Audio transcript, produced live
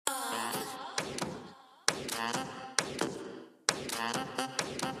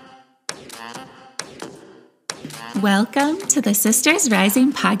Welcome to the Sisters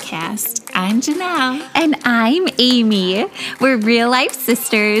Rising podcast. I'm Janelle. And I'm Amy. We're real life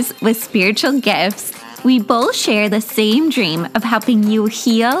sisters with spiritual gifts. We both share the same dream of helping you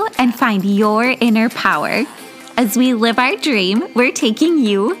heal and find your inner power. As we live our dream, we're taking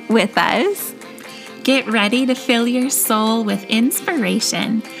you with us. Get ready to fill your soul with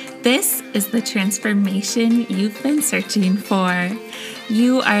inspiration. This is the transformation you've been searching for.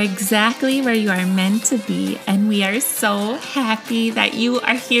 You are exactly where you are meant to be, and we are so happy that you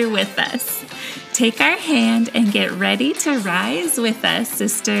are here with us. Take our hand and get ready to rise with us,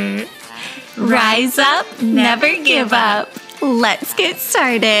 sister. Rise up, never give up. Let's get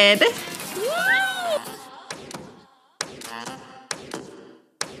started.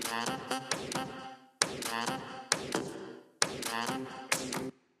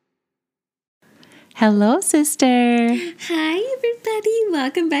 Hello, sister. Hi, everybody.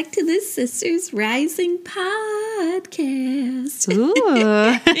 Welcome back to the Sisters Rising podcast. Ooh,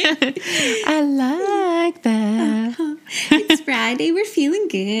 I like that. It's Friday. We're feeling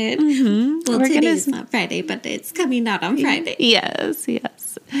good. Mm-hmm. Well, today's not Friday, but it's coming out on Friday. Yes.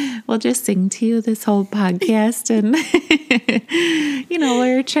 We'll just sing to you this whole podcast and,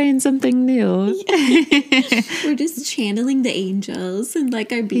 we're trying something new. Yeah. We're just channeling the angels and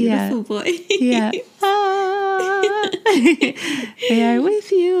like our beautiful voice. Yeah. They are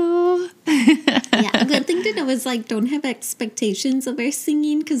with you. Yeah, a good thing to know is like don't have expectations of our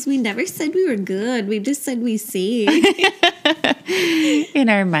singing because we never said we were good. We just said we sing. In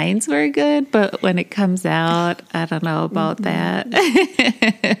our minds we're good, but when it comes out, I don't know about that.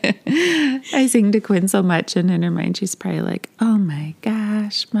 I sing to Quinn so much, and in her mind she's probably like, oh my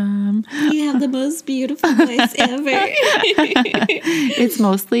gosh, Mom. You have the most beautiful voice ever. It's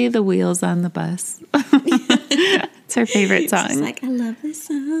mostly the wheels on the bus. It's her favorite song. She's like, I love this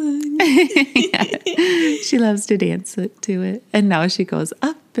song. Yeah. She loves to dance to it. And now she goes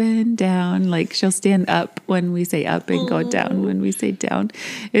up and down. Like she'll stand up when we say up and go down when we say down.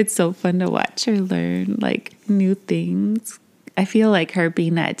 It's so fun to watch her learn like new things. I feel like her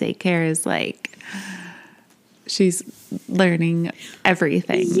being at daycare is like she's learning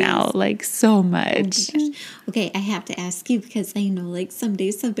everything now, like so much. Oh, okay, I have to ask you because I know like some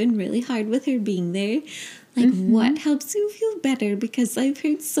days have been really hard with her being there. Like, what helps you feel better? Because I've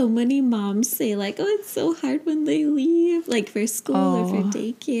heard so many moms say, like, oh, it's so hard when they leave, like, for school or for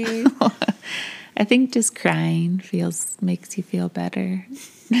daycare. I think just crying makes you feel better.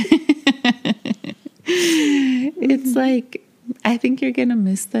 It's like, I think you're going to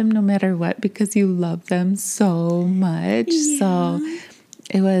miss them no matter what because you love them so much. Yeah. So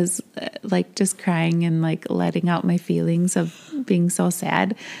it was like just crying and like letting out my feelings of being so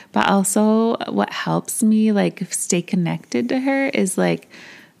sad. But also what helps me like stay connected to her is like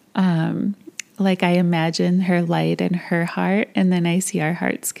I imagine her light in her heart and then I see our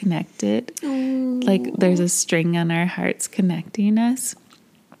hearts connected. Oh. Like there's a string on our hearts connecting us.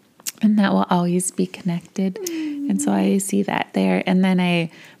 And that will always be connected. And so I see that there. And then I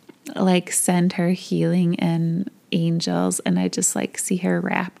like send her healing and angels, and I just like see her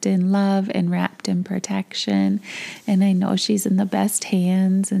wrapped in love and wrapped in protection, and I know she's in the best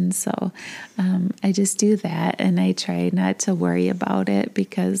hands. And so I just do that, and I try not to worry about it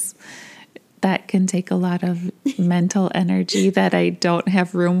because that can take a lot of mental energy that I don't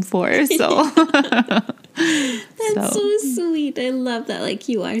have room for. So That's so sweet. I love that. Like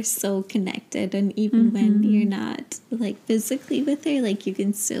you are so connected, and even when you're not like physically with her, like you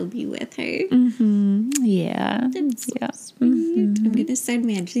can still be with her. Yeah. That's so sweet. I'm gonna start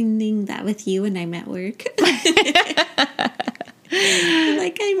imagining that with you when I'm at work.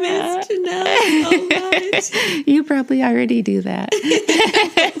 Like I miss Janelle so much. You probably already do that.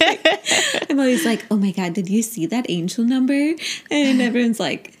 I'm always like, oh my God, did you see that angel number? And everyone's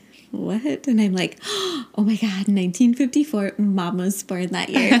like, what? And I'm like, oh my God, 1954, Mama's born that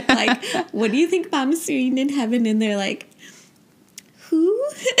year. Like, what do you think Mama's doing in heaven? And they're like, who?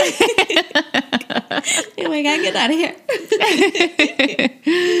 Oh my God, get out of here.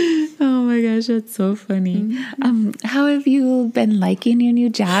 Oh my gosh, that's so funny. How have you been liking your new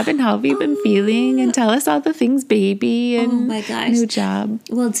job, and how have you been feeling? And tell us all the things, baby, and oh my gosh, new job.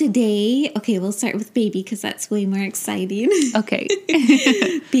 Well, today, okay, we'll start with baby because that's way more exciting. Okay.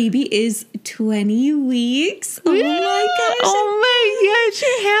 Baby is 20 weeks. Oh my gosh. Oh my gosh,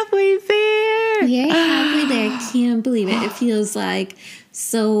 you're halfway there. You're halfway there. Can't believe it. It feels like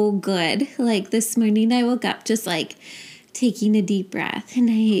so good. Like this morning I woke up just like taking a deep breath, and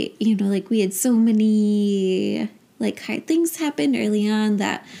I, like we had so many like hard things happen early on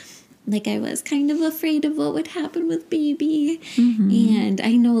that like I was kind of afraid of what would happen with baby. And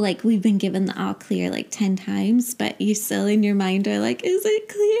I know like we've been given the all clear like 10 times, but you still in your mind are like, is it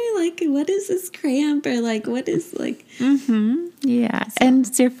clear? Like, what is this cramp? Or like, what is like... Yeah. And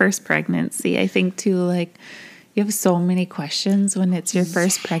it's your first pregnancy. I think too, like you have so many questions when it's your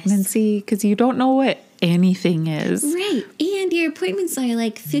first pregnancy because you don't know what anything is. Right. And your appointments are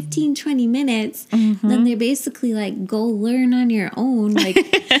like 15, 20 minutes. Then they're basically like, go learn on your own. Like,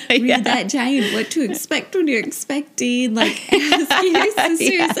 read that giant What to Expect When You're Expecting. Like, ask your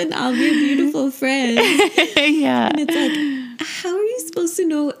sisters and all your beautiful friends. And it's like, how are you supposed to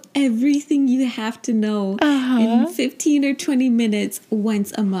know everything you have to know in 15 or 20 minutes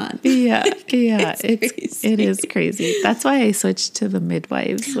once a month? It is crazy. That's why I switched to the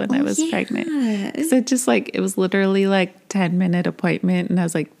midwives when I was pregnant. Because it was literally like 10-minute appointment and I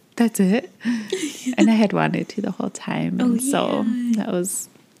was like, that's it. And I had wanted to the whole time. And so that was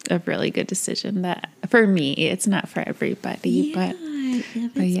a really good decision that for me, it's not for everybody, but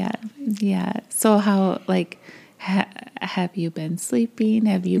yeah. So how, like, have you been sleeping?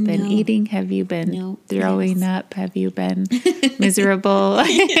 Have you been eating? Have you been throwing up? Have you been miserable?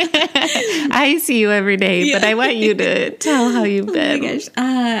 I see you every day, but I want you to tell how you've been. Oh my gosh.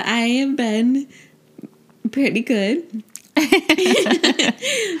 I have been pretty good.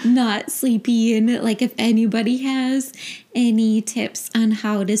 Not sleepy. And like, if anybody has any tips on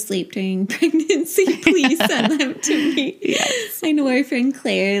how to sleep during pregnancy, please send them to me. Yes. I know our friend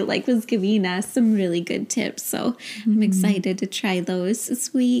Claire was giving us some really good tips, so I'm excited to try those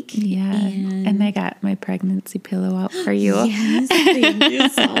this week. Yeah, and I got my pregnancy pillow out for you. Yes, thank you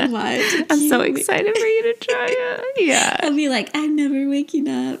so much. I'm so excited for you to try it. Yeah, I'll be like, I'm never waking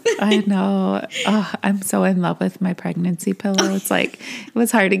up. I know. Oh, I'm so in love with my pregnancy pillow. It's like it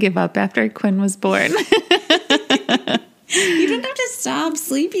was hard to give up after Quinn was born. You don't have to stop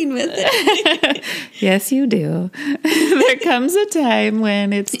sleeping with it. Yes, you do. There comes a time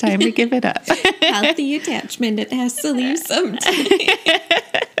when it's time to give it up. Healthy attachment. It has to leave sometime.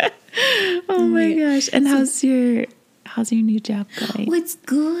 Oh my gosh. And how's your new job going? Oh, it's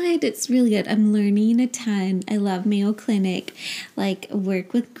good. It's really good. I'm learning a ton. I love Mayo Clinic.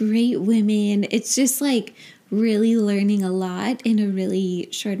 Work with great women. It's just really learning a lot in a really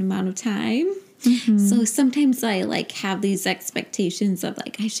short amount of time. So sometimes I have these expectations of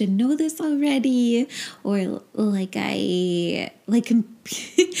I should know this already, or I've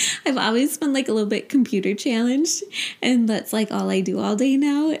always been a little bit computer challenged, and that's all I do all day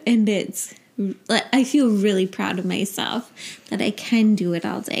now, and I feel really proud of myself that I can do it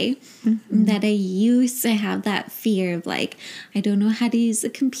all day. That I used to have that fear of I don't know how to use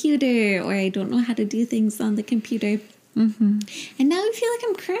a computer, or I don't know how to do things on the computer. And now I feel like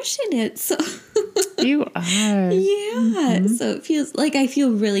I'm crushing it. So you are. Yeah. So it feels I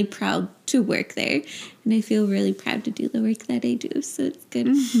feel really proud to work there, and I feel really proud to do the work that I do. So it's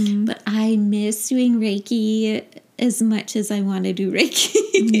good. But I miss doing Reiki as much as I want to do Reiki.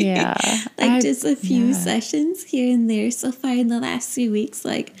 Yeah. Just a few sessions here and there so far in the last few weeks.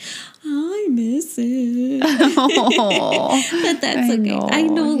 I miss it. But that's okay. I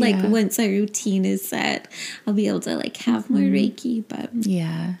know once our routine is set, I'll be able to have more Reiki. But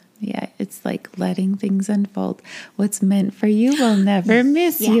yeah. It's letting things unfold. What's meant for you will never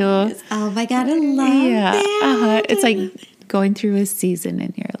miss you. Oh my God, I love that. It's going through a season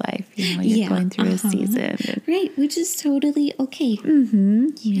in your life. You're going through a season. Right, which is totally okay.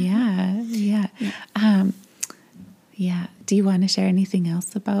 Yeah. Do you want to share anything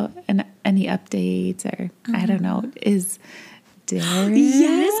else about any updates or I don't know? Is Darren?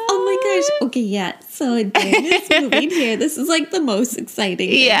 Yes. Oh my gosh. Okay. Yeah. So Darren is moving here. This is the most exciting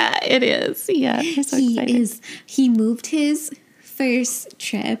thing. Yeah, it is. Yeah, we're so excited. He moved his first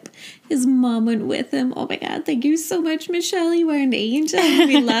trip. His mom went with him. Oh my God. Thank you so much, Michelle. You are an angel.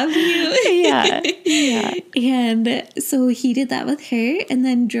 We love you. Yeah. And so he did that with her and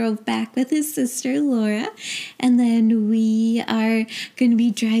then drove back with his sister, Laura. And then we are going to be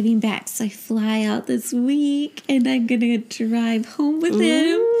driving back. So I fly out this week and I'm going to drive home with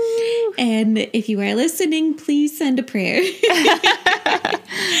him. And if you are listening, please send a prayer.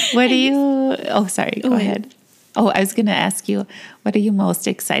 What do you... Oh, sorry. Go ahead. Oh, I was going to ask you, what are you most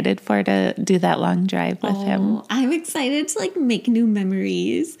excited for to do that long drive with him? I'm excited to make new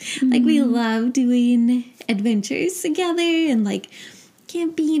memories. We love doing adventures together and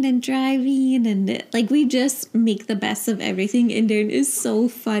camping and driving, and we just make the best of everything. And Darren is so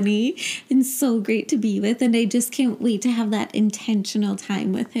funny and so great to be with, and I just can't wait to have that intentional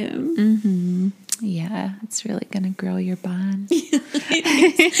time with him. Yeah, it's really going to grow your bond.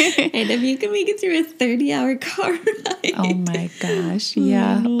 And if you can make it through a 30-hour car ride. Oh my gosh.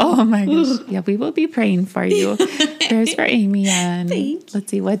 Yeah. Oh my gosh. Yeah, we will be praying for you. Prayers for Amy. And let's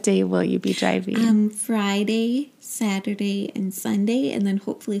see, what day will you be driving? Friday, Saturday, and Sunday, and then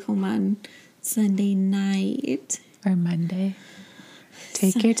hopefully home on Sunday night. Or Monday?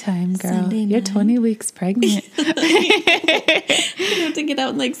 Take your time, girl. Sunday You're night. 20 weeks pregnant. I have to get out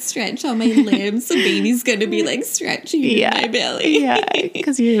and like stretch all my limbs. So baby's going to be like stretching in my belly. Yeah,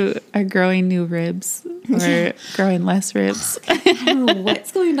 because you are growing new ribs or growing less ribs. I don't know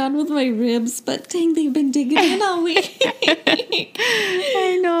what's going on with my ribs, but dang, they've been digging in all week.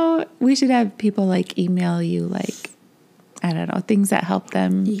 I know. We should have people like email you like, I don't know, things that help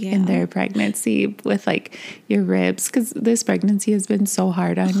them in their pregnancy with like your ribs. Because this pregnancy has been so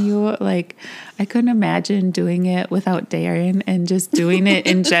hard on you. Like, I couldn't imagine doing it without Darren and just doing it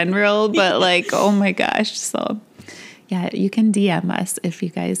in general. But like, oh my gosh. So yeah, you can DM us if you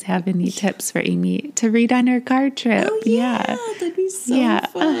guys have any tips for Amy to read on her car trip. Oh, yeah. That'd be so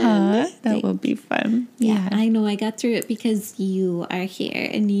fun. That will be fun. Yeah, I know I got through it because you are here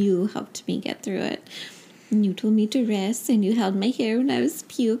and you helped me get through it. And you told me to rest and you held my hair when I was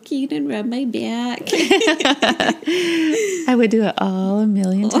puking and rubbed my back. I would do it all a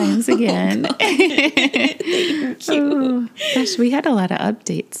million times again. Thank you. Oh, gosh, we had a lot of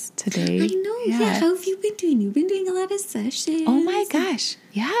updates today. I know. Yeah. How have you been doing? You've been doing a lot of sessions. Oh my gosh.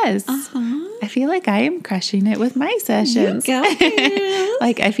 Yes. Uh-huh. I feel like I am crushing it with my sessions. You go, girl.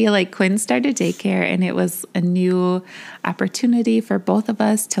 Like, I feel like Quinn started daycare and it was a new opportunity for both of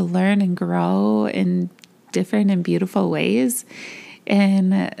us to learn and grow in different and beautiful ways.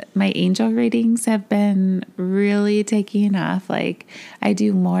 And my angel readings have been really taking off. Like, I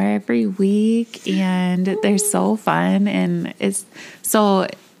do more every week and they're so fun. And it's so,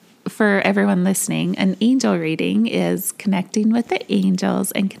 for everyone listening, an angel reading is connecting with the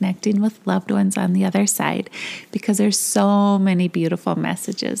angels and connecting with loved ones on the other side, because there's so many beautiful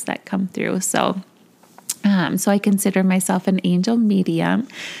messages that come through. So I consider myself an angel medium,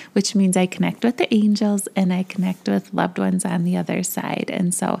 which means I connect with the angels and I connect with loved ones on the other side.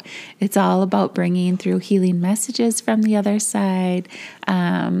 And so it's all about bringing through healing messages from the other side.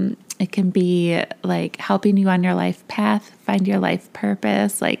 It can be like helping you on your life path, find your life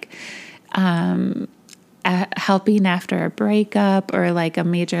purpose, like helping after a breakup or like a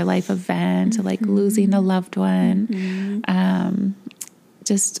major life event, like losing a loved one.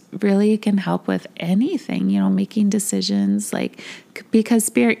 Just really can help with anything, making decisions, like, because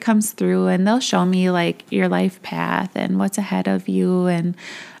spirit comes through and they'll show me like your life path and what's ahead of you and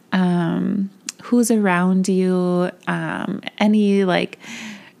who's around you, any like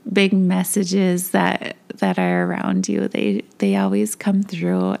big messages that are around you, they always come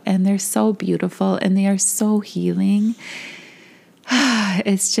through and they're so beautiful and they are so healing.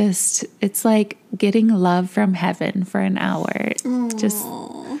 It's like getting love from heaven for an hour.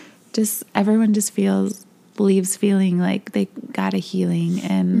 Just everyone just leaves feeling like they got a healing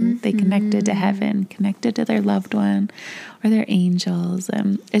and they connected to heaven, connected to their loved one or their angels.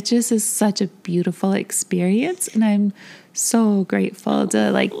 And it just is such a beautiful experience. And I'm so grateful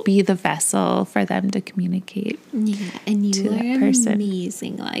to like be the vessel for them to communicate. Yeah, and you to are that person.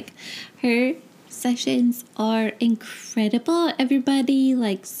 Amazing. Like, her sessions are incredible, everybody.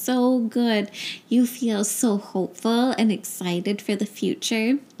 Like, so good. You feel so hopeful and excited for the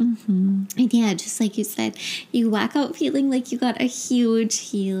future. And yeah, just like you said, you walk out feeling like you got a huge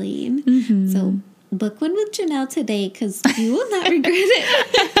healing. So book one with Janelle today, because you will not regret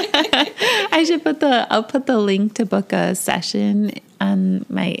it. I'll put the link to book a session on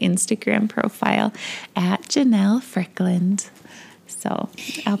my Instagram profile at Janelle Frickland. So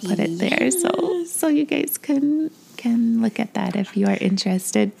I'll put it there so you guys can look at that if you are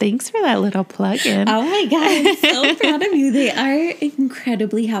interested. Thanks for that little plug-in. Oh my God, I'm so proud of you. They are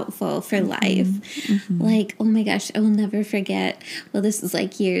incredibly helpful for life. Like, oh my gosh, I will never forget. Well, this is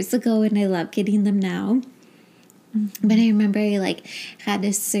like years ago and I love getting them now. But I remember I like had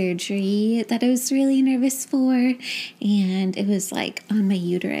a surgery that I was really nervous for, and it was like on my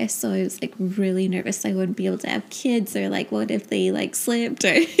uterus. So I was like really nervous I wouldn't be able to have kids, or like what if they like slipped,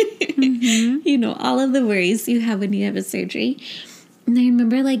 or all of the worries you have when you have a surgery. And I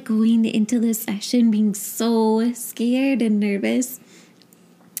remember like going into the session being so scared and nervous.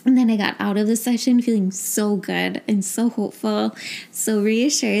 And then I got out of the session feeling so good and so hopeful, so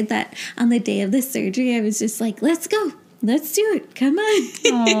reassured that on the day of the surgery, I was just like, let's go. Let's do it. Come on.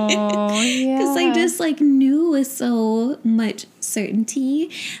 Oh, yeah. Because I just like knew with so much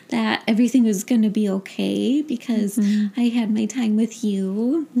certainty that everything was going to be okay because I had my time with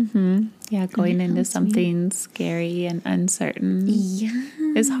you. Yeah, going into something scary and uncertain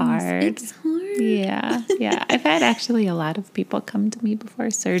is hard. It's hard. Yeah. I've had actually a lot of people come to me before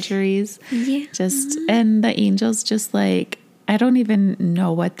surgeries. Yeah. And the angels just like, I don't even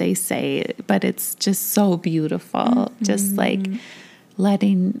know what they say, but it's just so beautiful. Just like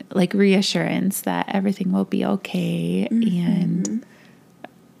letting, like reassurance that everything will be okay.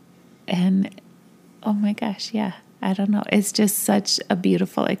 And oh my gosh, yeah. I don't know. It's just such a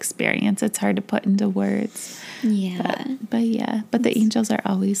beautiful experience. It's hard to put into words. Yeah. But the angels are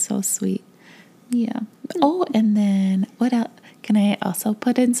always so sweet. Yeah. Oh, and then what else? Can I also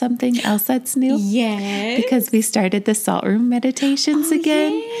put in something else that's new? Yes. Because we started the salt room meditations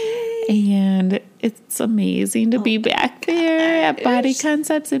again. Yay. And it's amazing to be back there at Body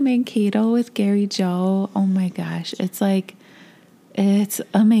Concepts in Mankato with Gary Joe. Oh my gosh. It's like, it's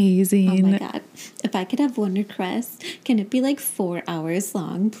amazing. Oh my God. If I could have one request, can it be like 4 hours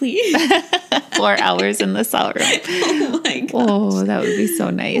long, please? 4 hours in the salt room. Oh my gosh. Oh, that would be so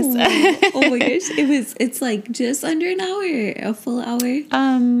nice. Oh my gosh. It's like just under an hour, a full hour.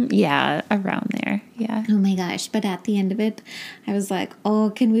 Yeah, around there. Yeah. Oh my gosh. But at the end of it, I was like,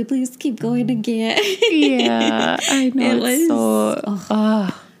 oh, can we please keep going again? Yeah, I know.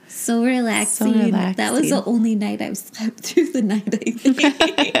 So relaxing. That was the only night I've slept through the night, I think.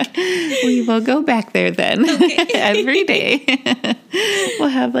 We will go back there then. Every day. We'll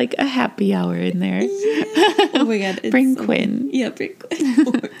have like a happy hour in there. Yeah. Oh my God. Bring Quinn. Yeah, bring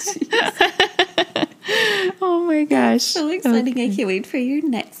Quinn. Oh my gosh. So exciting. Okay. I can't wait for your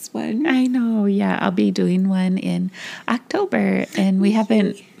next one. I know. Yeah, I'll be doing one in October and we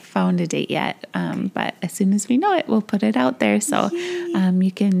haven't found a date yet, but as soon as we know it, we'll put it out there. So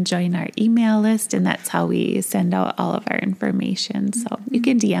you can join our email list, and that's how we send out all of our information. So you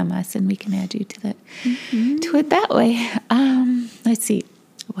can DM us, and we can add you to it that way. Let's see,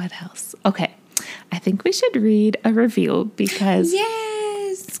 what else? Okay, I think we should read a review because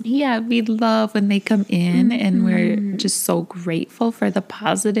we love when they come in, and we're just so grateful for the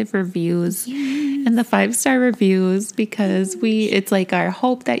positive reviews. And the 5-star reviews, because it's like our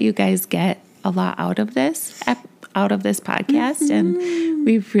hope that you guys get a lot out of this podcast, and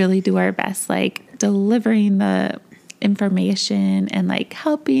we really do our best, like delivering the information and like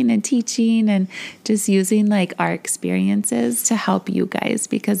helping and teaching and just using like our experiences to help you guys,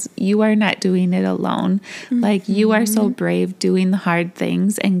 because you are not doing it alone. Like you are so brave doing the hard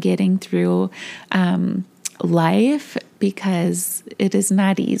things and getting through life, because it is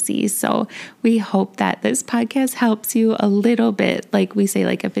not easy. So we hope that this podcast helps you a little bit. Like we say,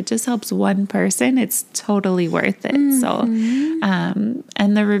 like if it just helps one person, it's totally worth it. So, and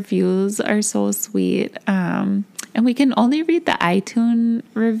the reviews are so sweet. And we can only read the iTunes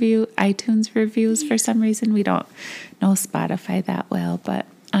reviews. For some reason, we don't know Spotify that well, but,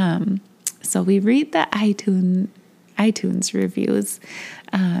 so we read the iTunes reviews.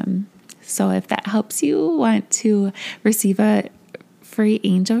 So if that helps you want to receive a free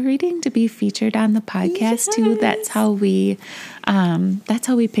angel reading to be featured on the podcast too, that's how we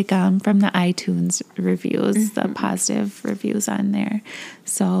pick from the iTunes reviews, the positive reviews on there.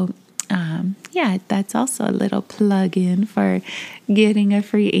 So that's also a little plug-in for getting a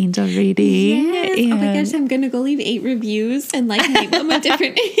free angel reading. Yes. Oh my gosh, I'm going to go leave 8 reviews and like name them a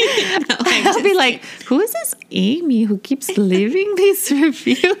different name. I'll be like, who is this Amy who keeps leaving these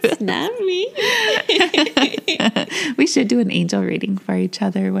reviews? Not me. We should do an angel reading for each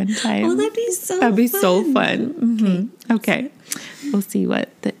other one time. Oh, that'd be so fun. That'd be so fun. Okay. We'll see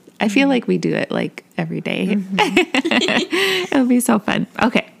I feel like we do it like every day. It'll be so fun.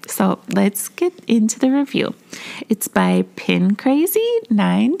 Okay. So let's get into the review. It's by Pin Crazy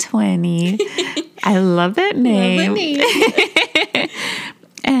 920. I love that name.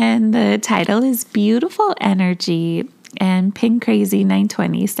 And the title is Beautiful Energy. And Pin Crazy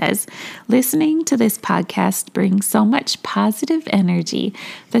 920 says, listening to this podcast brings so much positive energy.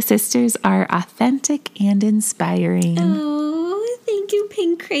 The sisters are authentic and inspiring. Oh, thank you,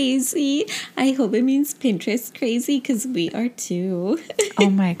 Pin Crazy. I hope it means Pinterest crazy, because we are too. Oh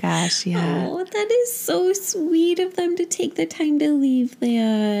my gosh, yeah. Oh, that is so sweet of them to take the time to leave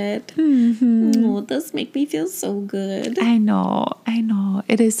that. Oh, it does make me feel so good. I know.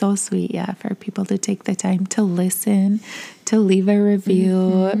 It is so sweet, for people to take the time to listen, to leave a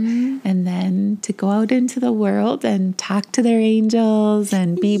review, and then to go out into the world and talk to their angels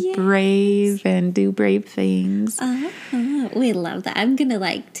and be brave and do brave things. Yeah, we love that. I'm gonna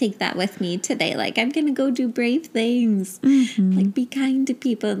like take that with me today. Like I'm gonna go do brave things, like be kind to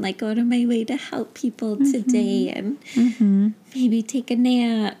people, and like go out of my way to help people today, and maybe take a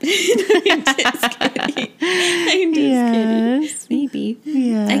nap. I'm just kidding. I'm just kidding. Maybe.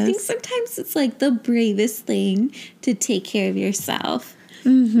 Yes. I think sometimes it's like the bravest thing to take care of yourself.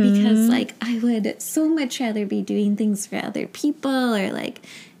 Because like I would so much rather be doing things for other people or like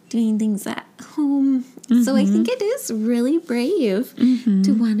doing things at home. So I think it is really brave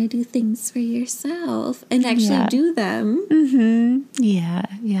to want to do things for yourself and actually do them. Yeah,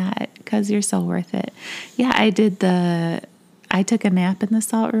 because you're so worth it. Yeah, I took a nap in the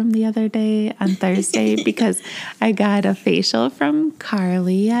salt room the other day on Thursday because I got a facial from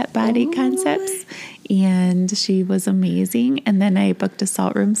Carly at Body Concepts, and she was amazing. And then I booked a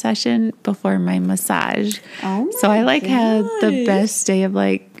salt room session before my massage. So I like had the best day of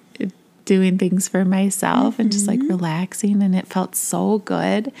like doing things for myself and just like relaxing, and it felt so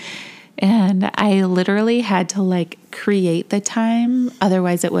good. And I literally had to like create the time.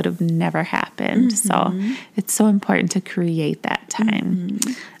 Otherwise it would have never happened. So it's so important to create that time.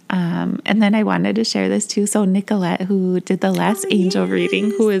 And then I wanted to share this too. So Nicolette, who did the last angel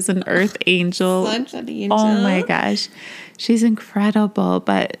reading, who is an earth angel. Such an angel. Oh my gosh. She's incredible.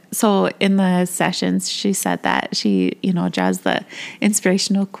 But so in the sessions, she said that she, draws the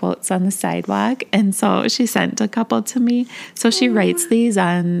inspirational quotes on the sidewalk. And so she sent a couple to me. So she writes these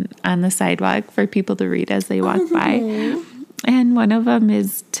on the sidewalk for people to read as they walk by. And one of them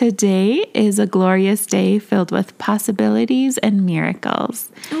is, "Today is a glorious day filled with possibilities and miracles."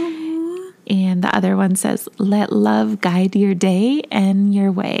 And the other one says, "Let love guide your day and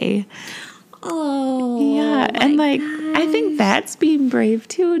your way." Yeah. And like, I think that's being brave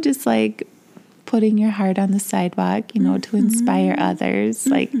too. Just like putting your heart on the sidewalk, to inspire others.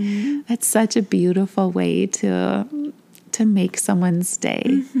 Like that's such a beautiful way to make someone's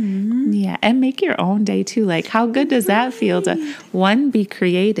day. Yeah. And make your own day too. Like how good does that feel to 1, be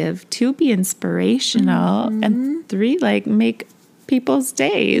creative, 2, be inspirational, and 3, like make people's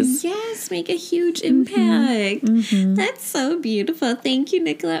days. Yes, make a huge impact. That's so beautiful. Thank you,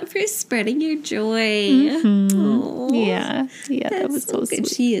 Nicolette, for spreading your joy. Yeah, that That's was so good. sweet.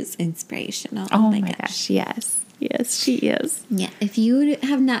 She is inspirational. Oh my gosh, yes. Yes, she is. Yeah, if you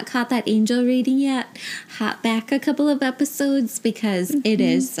have not caught that angel reading yet, hop back a couple of episodes because it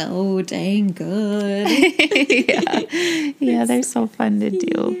is so dang good. Yeah, they're so fun to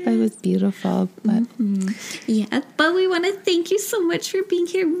do. But it was beautiful. But Yeah, but we want to thank you so much for being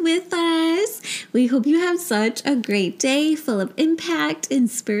here with us. We hope you have such a great day full of impact,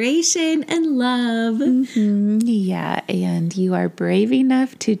 inspiration, and love. yeah, and you are brave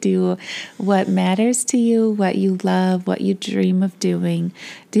enough to do what matters to you, what you love, what you dream of doing.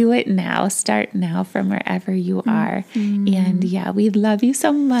 Do it now. Start now from wherever you are. And yeah, we love you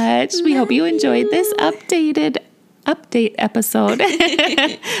so much. We hope you enjoyed this update episode.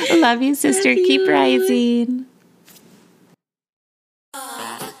 Love you, sister. Keep rising.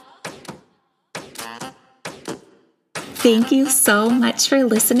 Thank you so much for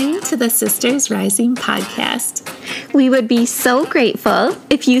listening to the Sisters Rising podcast. We would be so grateful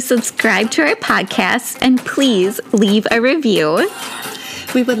if you subscribe to our podcast and please leave a review.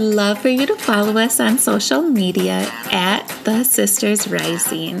 We would love for you to follow us on social media at The Sisters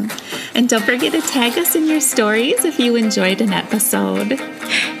Rising. And don't forget to tag us in your stories if you enjoyed an episode.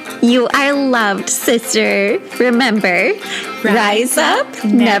 You are loved, sister. Remember, rise up,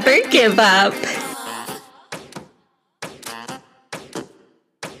 never give up.